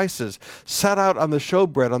sweet spices, set out on the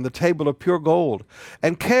showbread on the table of pure gold,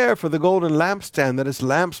 and care for the golden lampstand, that its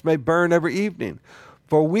lamps may burn every evening.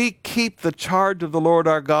 For we keep the charge of the Lord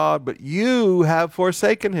our God, but you have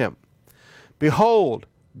forsaken him. Behold,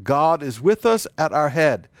 God is with us at our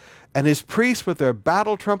head, and his priests with their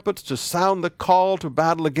battle trumpets to sound the call to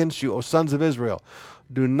battle against you, O sons of Israel.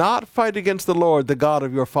 Do not fight against the Lord, the God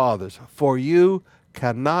of your fathers, for you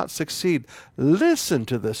cannot succeed. Listen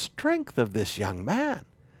to the strength of this young man.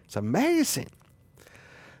 It's amazing.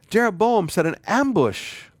 Jeroboam set an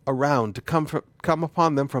ambush around to come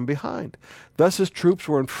upon them from behind. Thus his troops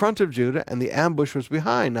were in front of Judah, and the ambush was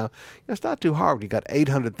behind. Now, it's not too hard. You got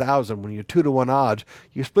 800,000 when you're 2-to-1 odds.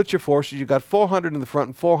 You split your forces. You got 400 in the front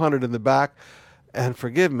and 400 in the back. And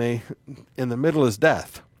forgive me, in the middle is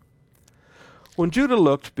death. When Judah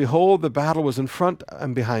looked, behold, the battle was in front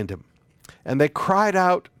and behind him. And they cried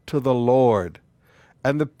out to the Lord,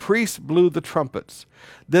 and the priests blew the trumpets.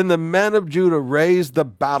 Then the men of Judah raised the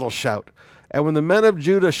battle shout. And when the men of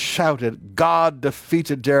Judah shouted, God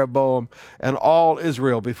defeated Jeroboam and all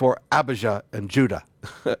Israel before Abijah and Judah.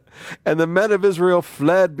 And the men of Israel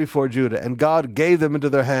fled before Judah, and God gave them into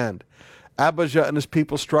their hand. Abijah and his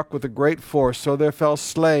people struck with a great force, so there fell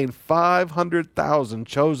slain 500,000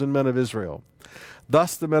 chosen men of Israel.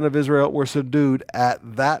 Thus the men of Israel were subdued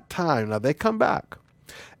at that time. Now they come back.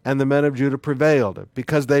 And the men of Judah prevailed,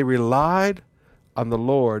 because they relied on the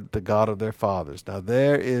Lord, the God of their fathers. Now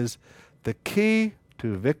there is the key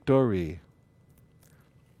to victory.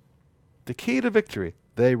 The key to victory,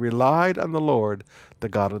 they relied on the Lord, the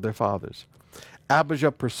God of their fathers.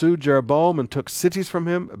 Abijah pursued Jeroboam and took cities from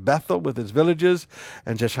him, Bethel with its villages,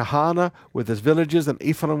 and Jeshanah with its villages, and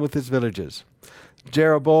Ephraim with its villages.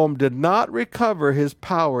 Jeroboam did not recover his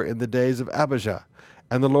power in the days of Abijah,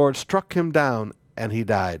 and the Lord struck him down, and he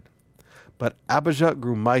died. But Abijah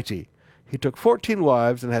grew mighty. He took 14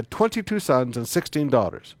 wives and had 22 sons and 16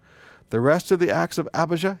 daughters. The rest of the acts of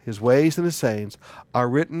Abijah, his ways and his sayings, are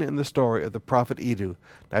written in the story of the prophet Iddo.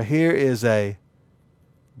 Now here is a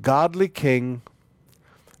godly king,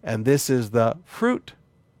 and this is the fruit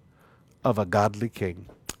of a godly king.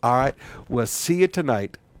 All right, we'll see you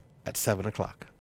tonight at 7 o'clock.